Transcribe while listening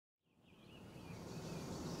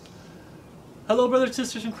Hello, brothers and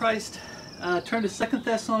sisters in Christ. Turn to 2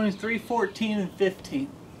 Thessalonians 3:14 and 15.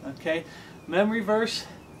 Okay, memory verse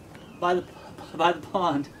by the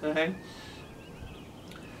pond. Okay.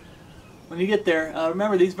 When you get there,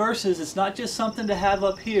 remember these verses. It's not just something to have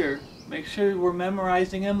up here. Make sure we're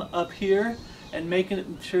memorizing them up here and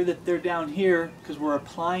making sure that they're down here, because we're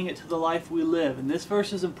applying it to the life we live. And this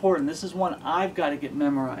verse is important. This is one I've got to get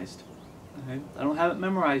memorized. Okay, I don't have it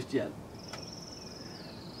memorized yet.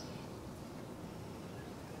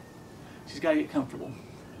 She's got to get comfortable.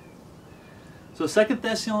 So 2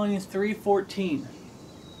 Thessalonians 3:14.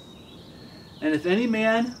 And if any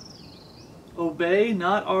man obey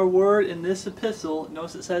not our word in this epistle,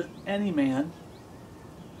 notice it says any man.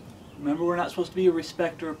 Remember, we're not supposed to be a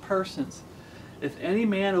respecter of persons. If any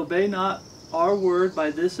man obey not our word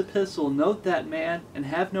by this epistle, note that man, and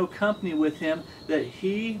have no company with him, that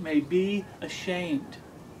he may be ashamed.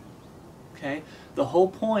 Okay? The whole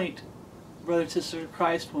point, brothers and sisters in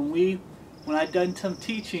Christ, when I've done some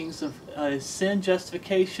teachings of sin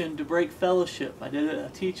justification to break fellowship, I did a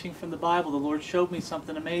teaching from the Bible. The Lord showed me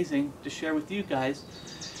something amazing to share with you guys.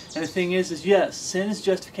 And the thing is yes, sin is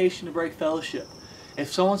justification to break fellowship.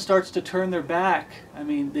 If someone starts to turn their back, I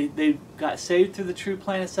mean, they got saved through the true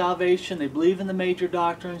plan of salvation, they believe in the major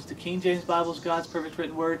doctrines, the King James Bible is God's perfect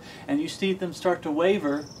written word, and you see them start to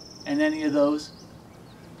waver in any of those,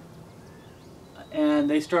 and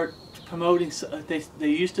they start promoting, they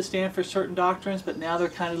used to stand for certain doctrines, but now they're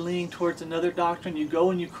kind of leaning towards another doctrine. You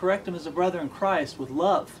go and you correct them as a brother in Christ with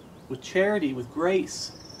love, with charity, with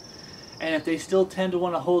grace. And if they still tend to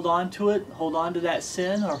want to hold on to it, hold on to that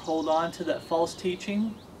sin, or hold on to that false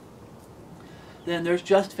teaching, then there's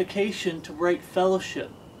justification to break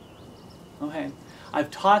fellowship. Okay,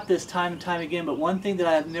 I've taught this time and time again, but one thing that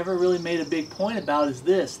I've never really made a big point about is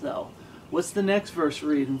this, though. What's the next verse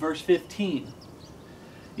read in verse 15?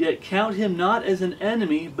 Yet count him not as an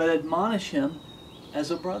enemy, but admonish him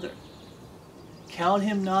as a brother. Count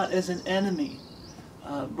him not as an enemy.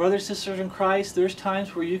 Brothers and sisters in Christ, there's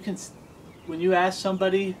times where you can, when you ask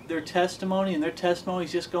somebody their testimony, and their testimony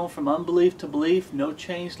is just going from unbelief to belief, no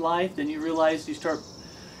changed life, then you realize, you start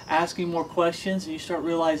asking more questions, and you start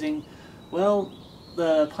realizing, well,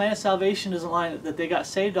 the plan of salvation doesn't line up, that they got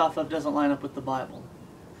saved off of doesn't line up with the Bible.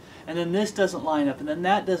 And then this doesn't line up, and then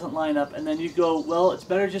that doesn't line up, and then you go, well, it's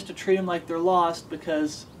better just to treat them like they're lost,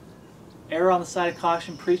 because err on the side of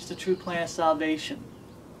caution, preach the true plan of salvation.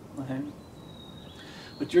 Okay?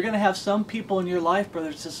 But you're going to have some people in your life,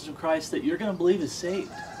 brothers and sisters in Christ, that you're going to believe is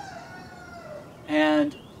saved.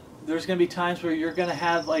 And there's going to be times where you're going to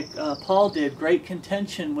have, like Paul did, great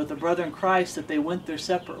contention with a brother in Christ that they went their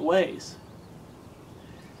separate ways.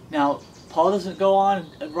 Now, Paul doesn't go on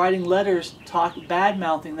writing letters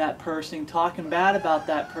bad-mouthing that person, talking bad about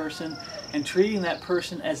that person, and treating that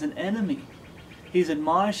person as an enemy. He's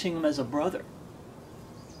admonishing them as a brother.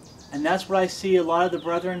 And that's what I see a lot of the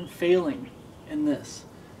brethren failing in this.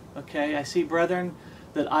 Okay, I see brethren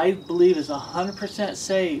that I believe is 100%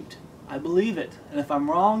 saved. I believe it. And if I'm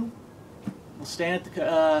wrong, we'll stand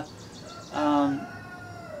at the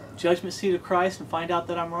judgment seat of Christ and find out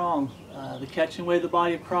that I'm wrong. The catching away of the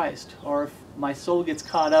body of Christ. Or if my soul gets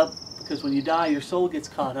caught up, because when you die your soul gets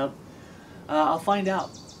caught up, I'll find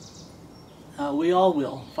out. We all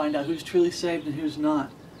will find out who's truly saved and who's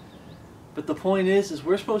not. But the point is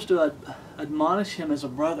we're supposed to admonish him as a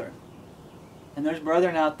brother. And there's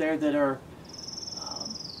brethren out there that are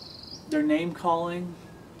they're name calling,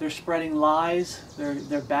 they're spreading lies,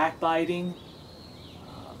 they're backbiting.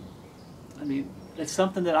 I mean, it's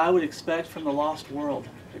something that I would expect from the lost world.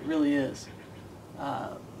 It really is.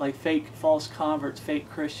 Like fake false converts, fake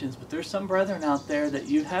Christians. But there's some brethren out there that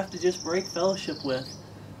you have to just break fellowship with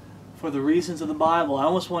for the reasons of the Bible. I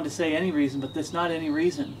almost wanted to say any reason, but that's not any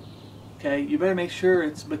reason. Okay, you better make sure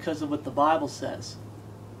it's because of what the Bible says.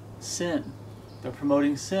 Sin. They're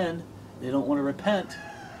promoting sin. They don't want to repent.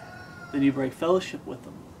 Then you break fellowship with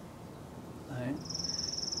them. Okay?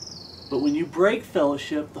 But when you break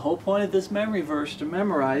fellowship, the whole point of this memory verse to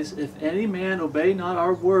memorize, if any man obey not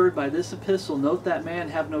our word by this epistle, note that man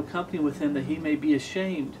have no company with him, that he may be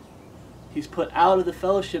ashamed. He's put out of the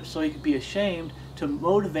fellowship so he can be ashamed, to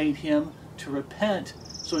motivate him to repent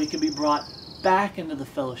so he can be brought back into the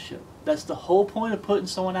fellowship. That's the whole point of putting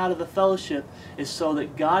someone out of the fellowship, is so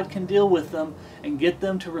that God can deal with them and get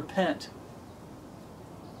them to repent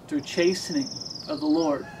through chastening of the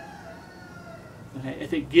Lord. Okay,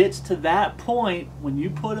 if it gets to that point, when you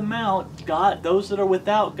put them out, God, those that are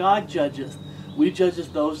without, God judgeth. We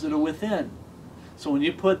judgeth those that are within. So when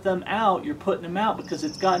you put them out, you're putting them out because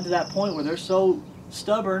it's gotten to that point where they're so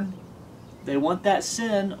stubborn, they want that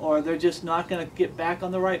sin, or they're just not going to get back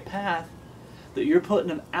on the right path. that you're putting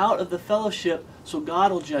them out of the fellowship so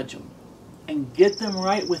God will judge them and get them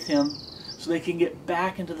right with Him so they can get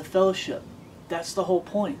back into the fellowship. That's the whole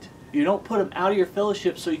point. You don't put them out of your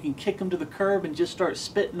fellowship so you can kick them to the curb and just start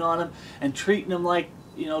spitting on them and treating them like,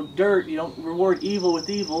 you know, dirt. You don't reward evil with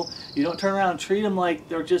evil. You don't turn around and treat them like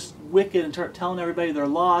they're just wicked and start telling everybody they're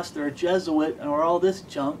lost, they're a Jesuit, or all this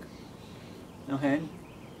junk. Okay?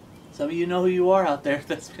 Some of you know who you are out there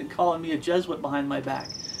that's been calling me a Jesuit behind my back.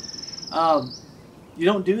 You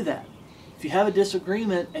don't do that. If you have a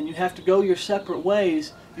disagreement and you have to go your separate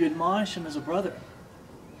ways, you admonish him as a brother.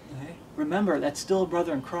 Okay? Remember, that's still a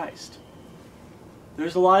brother in Christ.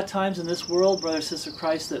 There's a lot of times in this world, brother, sister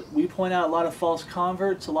Christ, that we point out a lot of false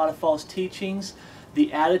converts, a lot of false teachings,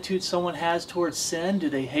 the attitude someone has towards sin. Do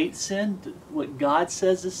they hate sin? What God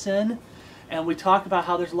says is sin? And we talk about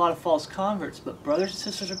how there's a lot of false converts. But brothers and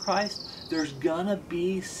sisters in Christ, there's going to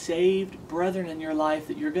be saved brethren in your life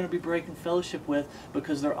that you're going to be breaking fellowship with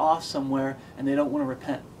because they're off somewhere and they don't want to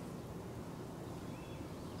repent.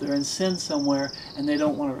 They're in sin somewhere and they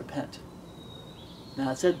don't want to repent.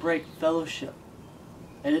 Now it said break fellowship.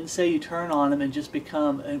 I didn't say you turn on them and just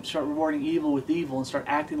become and start rewarding evil with evil and start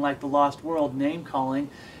acting like the lost world, name calling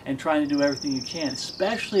and trying to do everything you can,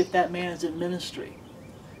 especially if that man is in ministry.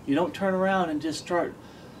 You don't turn around and just start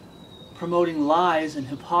promoting lies and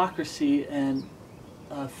hypocrisy and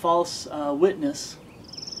false witness,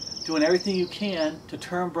 doing everything you can to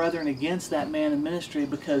turn brethren against that man in ministry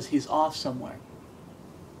because he's off somewhere.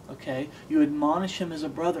 Okay? You admonish him as a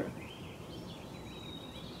brother.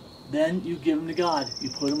 Then you give them to God. You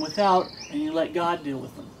put them without and you let God deal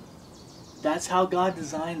with them. That's how God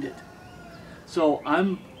designed it. So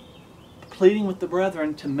I'm pleading with the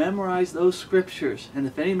brethren to memorize those scriptures. And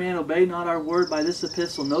if any man obey not our word by this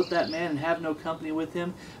epistle, note that man and have no company with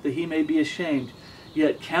him, that he may be ashamed.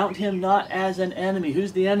 Yet count him not as an enemy.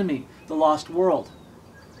 Who's the enemy? The lost world.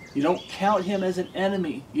 You don't count him as an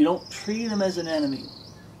enemy. You don't treat him as an enemy.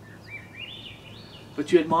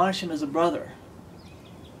 But you admonish him as a brother.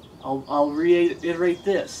 I'll reiterate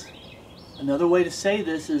this. Another way to say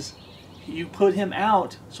this is you put him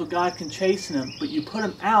out so God can chasten him, but you put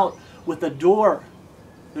him out with a door.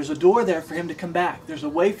 There's a door there for him to come back. There's a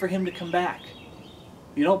way for him to come back.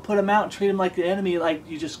 You don't put him out and treat him like the enemy, like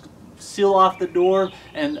you just seal off the door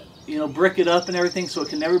and brick it up and everything so it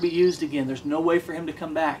can never be used again. There's no way for him to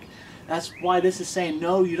come back. That's why this is saying,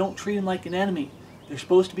 no, you don't treat him like an enemy. There's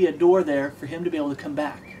supposed to be a door there for him to be able to come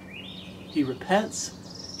back. He repents.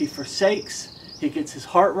 He forsakes, he gets his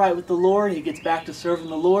heart right with the Lord, he gets back to serving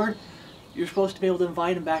the Lord. You're supposed to be able to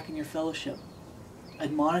invite him back in your fellowship.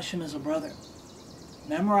 Admonish him as a brother.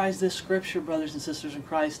 Memorize this scripture, brothers and sisters in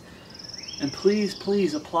Christ, and please,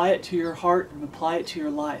 please apply it to your heart and apply it to your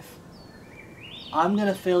life. I'm going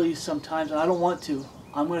to fail you sometimes, and I don't want to.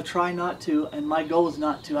 I'm going to try not to, and my goal is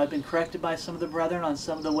not to. I've been corrected by some of the brethren on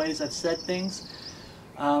some of the ways I've said things.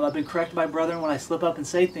 I've been corrected by brethren when I slip up and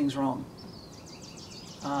say things wrong.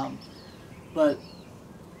 But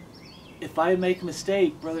if I make a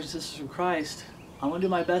mistake, brothers and sisters in Christ, I'm going to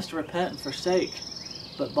do my best to repent and forsake.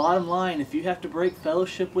 But bottom line, if you have to break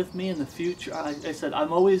fellowship with me in the future, I said,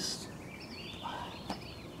 I'm always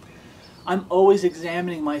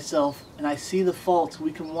examining myself, and I see the faults.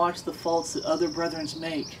 We can watch the faults that other brethren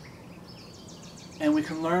make, and we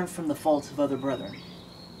can learn from the faults of other brethren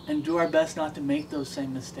and do our best not to make those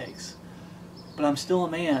same mistakes. But I'm still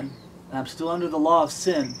a man, and I'm still under the law of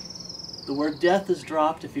sin. The word death is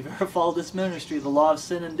dropped. If you've ever followed this ministry, the law of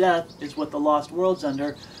sin and death is what the lost world's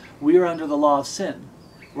under. We are under the law of sin.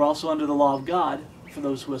 We're also under the law of God for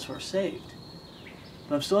those of us who are saved.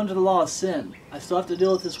 But I'm still under the law of sin. I still have to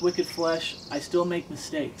deal with this wicked flesh. I still make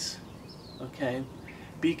mistakes. Okay?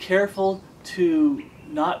 Be careful to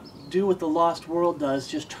not do what the lost world does,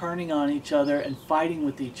 just turning on each other and fighting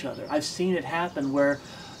with each other. I've seen it happen where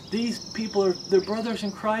these people they're brothers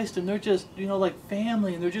in Christ and they're just, like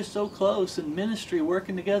family, and they're just so close in ministry,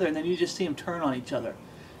 working together, and then you just see them turn on each other.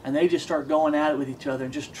 And they just start going at it with each other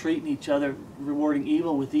and just treating each other, rewarding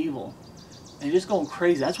evil with evil. And just going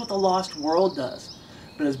crazy. That's what the lost world does.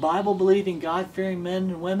 But as Bible-believing, God-fearing men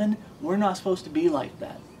and women, we're not supposed to be like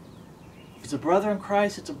that. If it's a brother in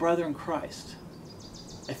Christ, it's a brother in Christ.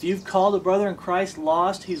 If you've called a brother in Christ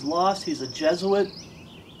lost, he's a Jesuit,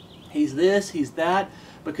 he's this, he's that,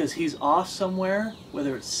 because he's off somewhere,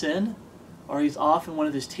 whether it's sin or he's off in one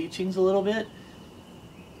of his teachings a little bit,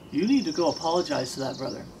 you need to go apologize to that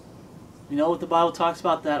brother. You know what the Bible talks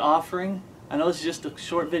about, that offering? I know this is just a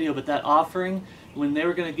short video, but that offering, when they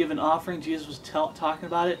were going to give an offering, Jesus was talking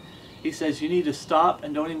about it. He says you need to stop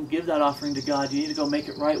and don't even give that offering to God. You need to go make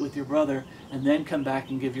it right with your brother and then come back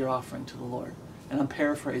and give your offering to the Lord. And I'm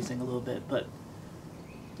paraphrasing a little bit, but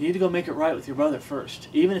You need to go make it right with your brother first.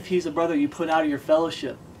 Even if he's a brother you put out of your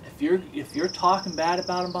fellowship. If you're talking bad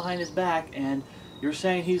about him behind his back and you're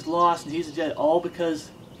saying he's lost and he's a dead, all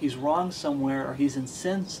because he's wrong somewhere or he's in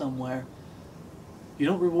sin somewhere, you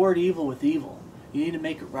don't reward evil with evil. You need to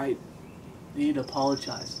make it right. You need to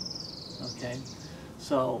apologize. Okay?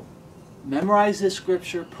 So, memorize this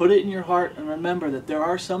scripture, put it in your heart, and remember that there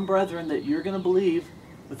are some brethren that you're going to believe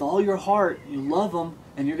with all your heart. You love them,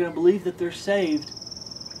 and you're going to believe that they're saved,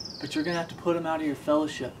 but you're going to have to put them out of your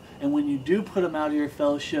fellowship. And when you do put them out of your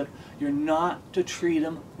fellowship, you're not to treat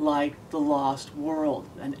them like the lost world,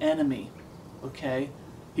 an enemy. Okay?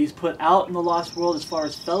 He's put out in the lost world as far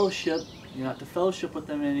as fellowship. You're not to fellowship with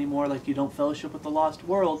them anymore like you don't fellowship with the lost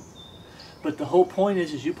world. But the whole point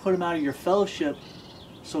is you put them out of your fellowship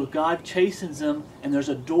so God chastens them, and there's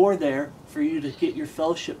a door there for you to get your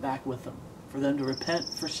fellowship back with them. For them to repent,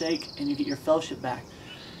 forsake, and you get your fellowship back.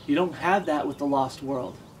 You don't have that with the lost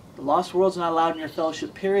world. The lost world's not allowed in your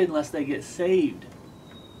fellowship, period, unless they get saved.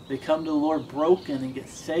 They come to the Lord broken and get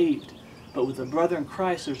saved. But with a brother in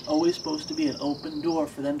Christ, there's always supposed to be an open door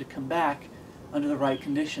for them to come back under the right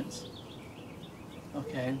conditions.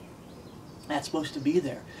 Okay? That's supposed to be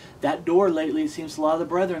there. That door lately, it seems a lot of the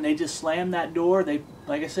brethren, they just slam that door. They,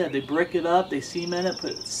 like I said, they brick it up, they cement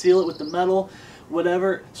it, seal it with the metal,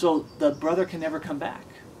 whatever, so the brother can never come back.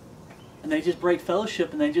 And they just break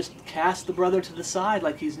fellowship and they just cast the brother to the side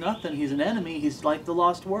like he's nothing. He's an enemy. He's like the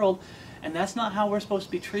lost world. And that's not how we're supposed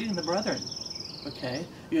to be treating the brethren. Okay?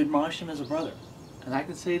 You admonish him as a brother. And I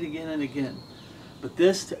can say it again and again. But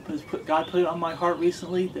this, God put it on my heart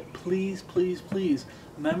recently that please, please, please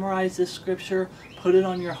memorize this scripture. Put it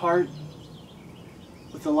on your heart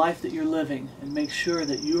with the life that you're living. And make sure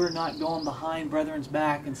that you are not going behind brethren's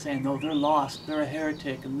back and saying, no, they're lost, they're a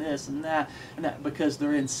heretic, and this and that, because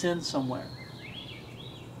they're in sin somewhere.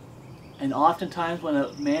 And oftentimes when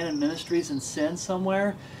a man in ministry is in sin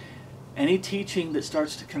somewhere, any teaching that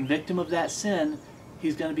starts to convict him of that sin,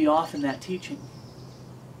 he's going to be off in that teaching.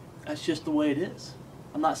 That's just the way it is.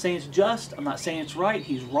 I'm not saying it's just. I'm not saying it's right.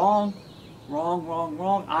 He's wrong. Wrong, wrong,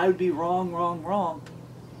 wrong. I would be wrong, wrong, wrong.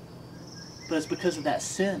 But it's because of that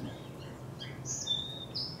sin.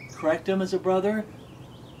 Correct him as a brother.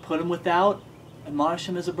 Put him without. Admonish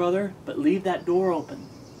him as a brother. But leave that door open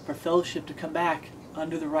for fellowship to come back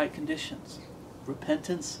under the right conditions.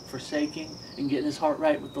 Repentance, forsaking, and getting his heart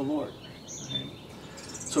right with the Lord. Okay.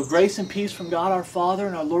 So grace and peace from God our Father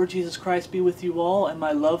and our Lord Jesus Christ be with you all, and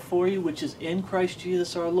my love for you, which is in Christ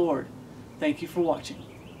Jesus our Lord. Thank you for watching.